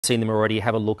seen them already,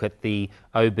 have a look at the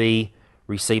OB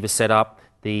receiver setup,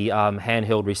 the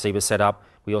handheld receiver setup.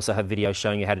 We also have videos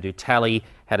showing you how to do tally,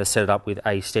 how to set it up with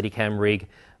a Steadicam rig,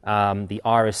 the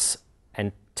iris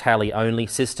and tally only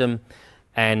system,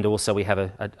 and also we have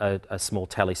a small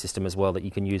tally system as well that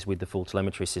you can use with the full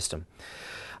telemetry system.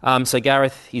 So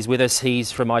Gareth is with us.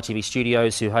 He's from ITV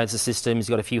Studios, who owns the system. He's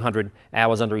got a few hundred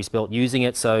hours under his belt using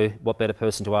it, so what better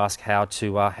person to ask how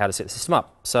to set the system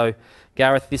up. So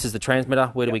Gareth, this is the transmitter.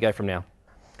 Where do we go from now?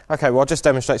 Okay, well, I'll just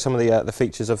demonstrate some of the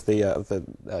features of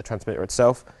the transmitter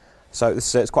itself. So this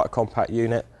is it's quite a compact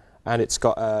unit, and it's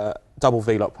got double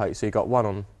V-Lok plates. So you've got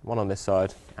one on this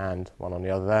side and one on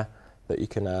the other there that you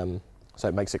can. So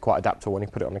it makes it quite adaptable when you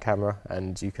put it on the camera,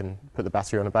 and you can put the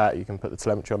battery on the back, you can put the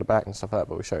telemetry on the back and stuff like that,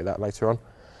 but we'll show you that later on.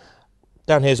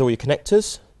 Down here's all your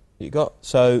connectors you've got.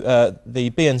 So the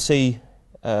BNC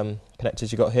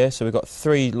connectors you've got here, so we've got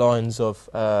 3 lines of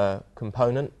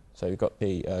component. So you've got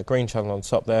the green channel on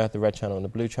top there, the red channel and the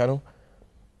blue channel.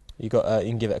 You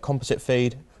can give it a composite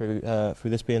feed through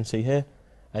this BNC here,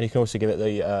 and you can also give it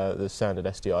the standard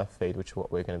SDI feed, which is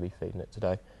what we're going to be feeding it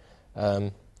today.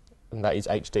 And that is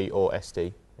HD or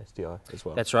SDI as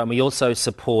well. That's right. And we also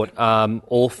support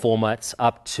all formats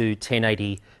up to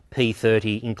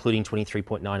 1080p30, including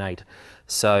 23.98.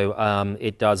 So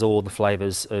it does all the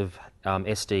flavours of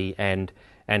SD and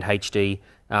HD.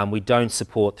 We don't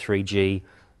support 3G,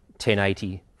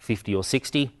 1080, 50 or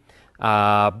 60.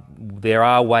 There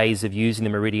are ways of using the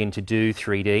Meridian to do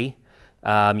 3D,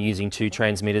 using 2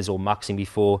 transmitters or muxing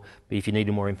before, but if you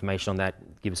need more information on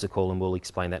that, give us a call and we'll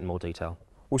explain that in more detail.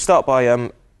 We'll start by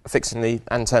fixing the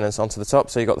antennas onto the top.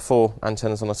 So you've got the 4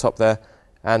 antennas on the top there,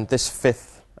 and this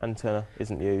 5th antenna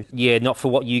isn't used. Yeah, not for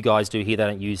what you guys do here, they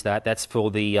don't use that. That's for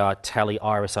the Tally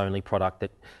Iris only product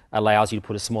that allows you to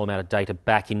put a small amount of data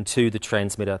back into the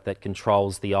transmitter that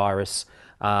controls the iris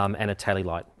and a tally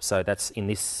light. So that's in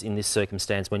this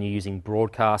circumstance, when you're using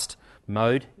broadcast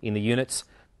mode in the units,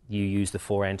 you use the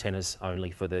 4 antennas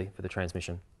only for the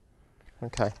transmission.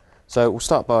 Okay, so we'll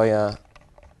start by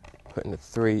putting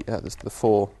the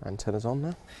 4 antennas on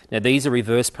there. Now these are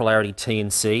reverse polarity T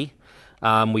and C.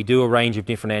 We do a range of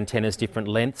different antennas, different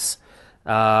lengths.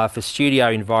 For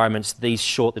studio environments, these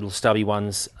short little stubby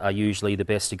ones are usually the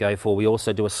best to go for. We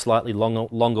also do a slightly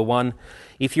longer one.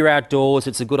 If you're outdoors,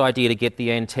 it's a good idea to get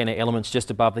the antenna elements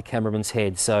just above the cameraman's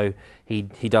head so he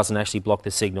doesn't actually block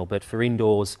the signal. But for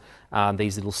indoors,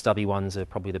 these little stubby ones are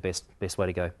probably the best way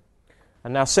to go.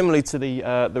 And now, similarly to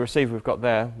the receiver we've got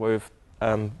there, we're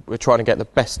trying to get the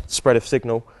best spread of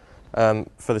signal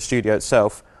for the studio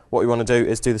itself. What we want to do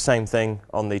is do the same thing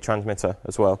on the transmitter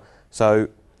as well. So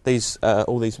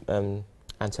all these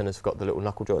antennas have got the little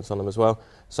knuckle joints on them as well.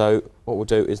 So what we'll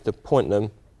do is to point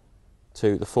them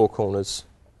to the 4 corners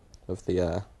of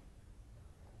the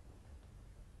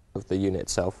unit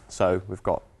itself. So we've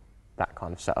got that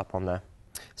kind of setup on there.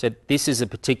 So this is a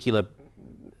particular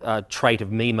trait of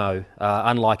MIMO,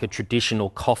 unlike a traditional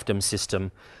COFDM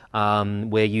system.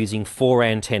 We're using 4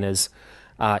 antennas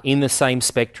in the same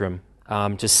spectrum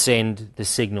to send the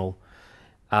signal,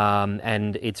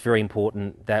 and it's very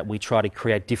important that we try to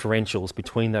create differentials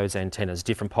between those antennas,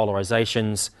 different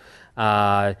polarizations,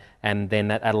 and then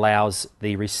that allows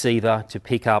the receiver to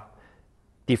pick up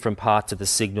different parts of the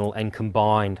signal and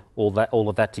combine all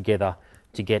of that together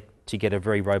to get a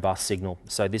very robust signal.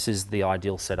 So this is the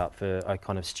ideal setup for a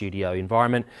kind of studio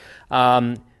environment.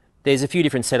 There's a few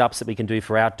different setups that we can do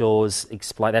for outdoors.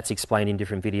 That's explained in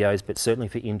different videos, but certainly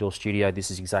for indoor studio,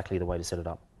 this is exactly the way to set it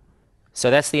up.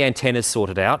 So that's the antennas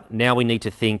sorted out. Now we need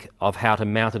to think of how to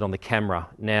mount it on the camera.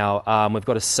 Now we've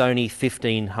got a Sony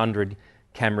 1500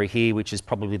 camera here, which is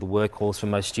probably the workhorse for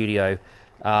most studio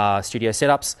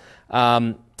setups.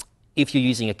 If you're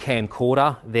using a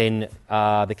camcorder, then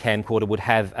the camcorder would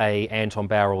have a Anton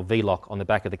Bauer or V-Lok on the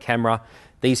back of the camera.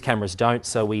 These cameras don't,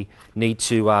 so we need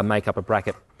to make up a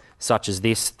bracket such as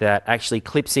this that actually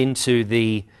clips into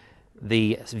the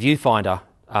viewfinder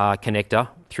connector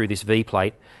through this V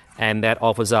plate, and that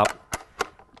offers up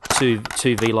two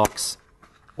V-Loks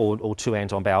or 2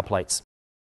 Anton Bauer plates.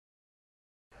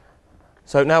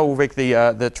 So now we'll rig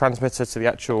the transmitter to the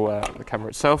actual the camera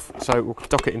itself. So we'll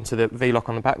dock it into the V-Lok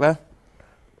on the back there,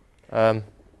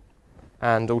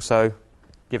 and also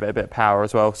give it a bit of power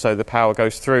as well. So the power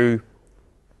goes through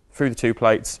the 2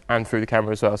 plates and through the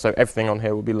camera as well. So everything on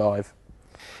here will be live.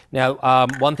 Now,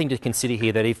 one thing to consider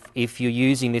here, that if you're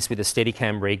using this with a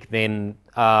Steadicam rig, then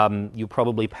you'll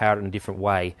probably power it in a different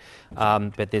way.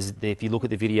 But if you look at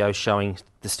the video showing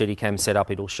the Steadicam setup,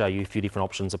 it'll show you a few different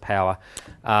options of power.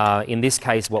 In this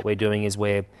case, what we're doing is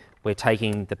we're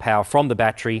taking the power from the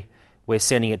battery, we're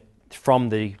sending it from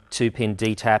the 2-pin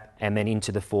D-tap and then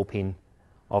into the 4-pin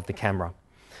of the camera.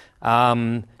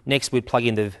 Next, we plug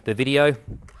in the video.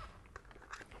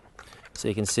 So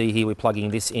you can see here we're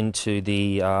plugging this into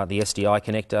the SDI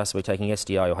connector. So we're taking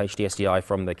SDI or HD SDI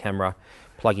from the camera,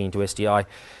 plugging into SDI.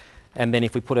 And then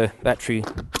if we put a battery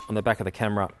on the back of the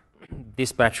camera,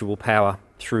 this battery will power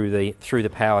through the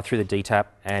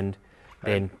D-tap, and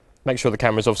then make sure the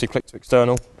camera is obviously clicked to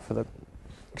external for the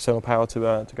external power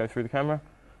to go through the camera.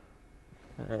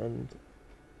 And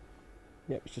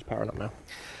yep, it's just powering up now.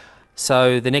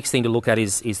 So the next thing to look at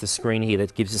is the screen here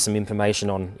that gives us some information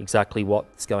on exactly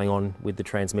what's going on with the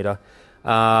transmitter.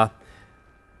 The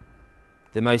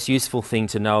most useful thing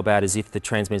to know about is if the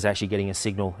transmitter is actually getting a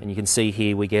signal. And you can see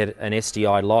here we get an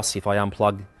SDI loss if I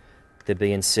unplug the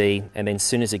BNC, and then as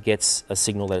soon as it gets a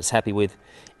signal that it's happy with,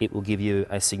 it will give you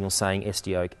a signal saying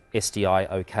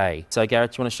SDI OK. So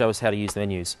Gareth, do you want to show us how to use the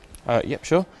menus? Yep,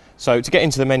 sure. So to get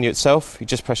into the menu itself, you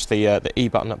just press the E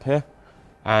button up here,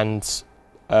 and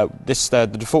the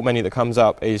default menu that comes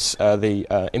up is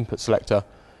the input selector.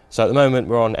 So at the moment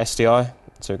we're on SDI,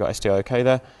 so we've got SDI OK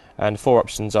there, and 4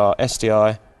 options are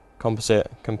SDI,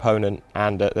 composite, component,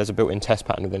 and there's a built-in test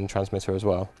pattern within the transmitter as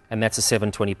well. And that's a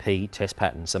 720p test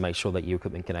pattern, so make sure that your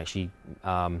equipment can actually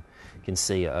can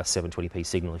see a 720p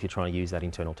signal if you're trying to use that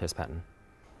internal test pattern.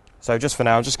 So just for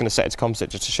now, I'm just going to set it to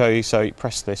composite just to show you. So you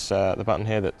press this the button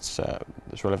here that's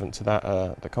relevant to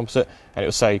that, the composite, and it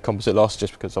will say composite loss,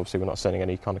 just because obviously we're not sending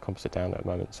any kind of composite down at the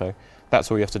moment. So that's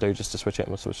all you have to do just to switch it, and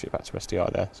we'll switch it back to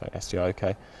SDI there, so SDI OK.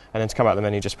 And then to come out of the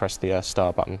menu, just press the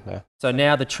star button there. So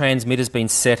now the transmitter's been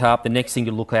set up, the next thing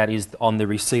to look at is on the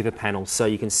receiver panel. So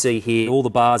you can see here all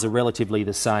the bars are relatively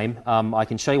the same. I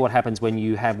can show you what happens when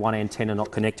you have one antenna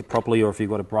not connected properly, or if you've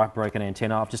got a broken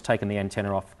antenna. I've just taken the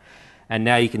antenna off. And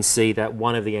now you can see that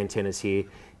one of the antennas here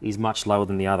is much lower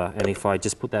than the other. And if I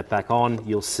just put that back on,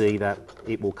 you'll see that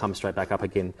it will come straight back up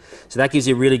again. So that gives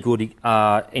you a really good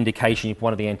indication if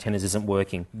one of the antennas isn't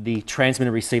working. The transmitter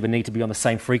and receiver need to be on the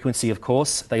same frequency, of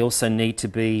course. They also need to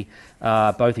be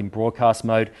both in broadcast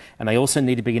mode, and they also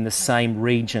need to be in the same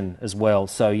region as well.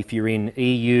 So if you're in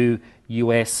EU,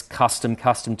 US, custom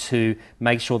 2,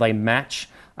 make sure they match.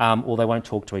 Or they won't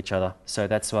talk to each other. So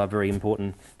that's a very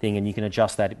important thing, and you can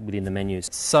adjust that within the menus.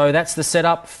 So that's the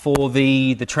setup for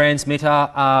the transmitter.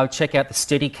 Check out the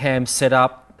Steadicam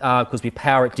setup because we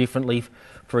power it differently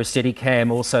for a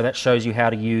Steadicam. Also, that shows you how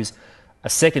to use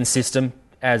a second system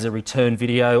as a return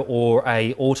video or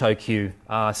a auto cue.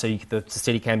 So the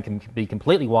Steadicam can be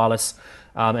completely wireless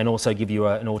and also give you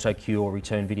an auto cue or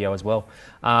return video as well.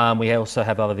 We also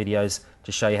have other videos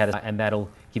to show you how to, and that'll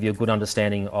give you a good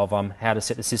understanding of how to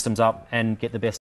set the systems up and get the best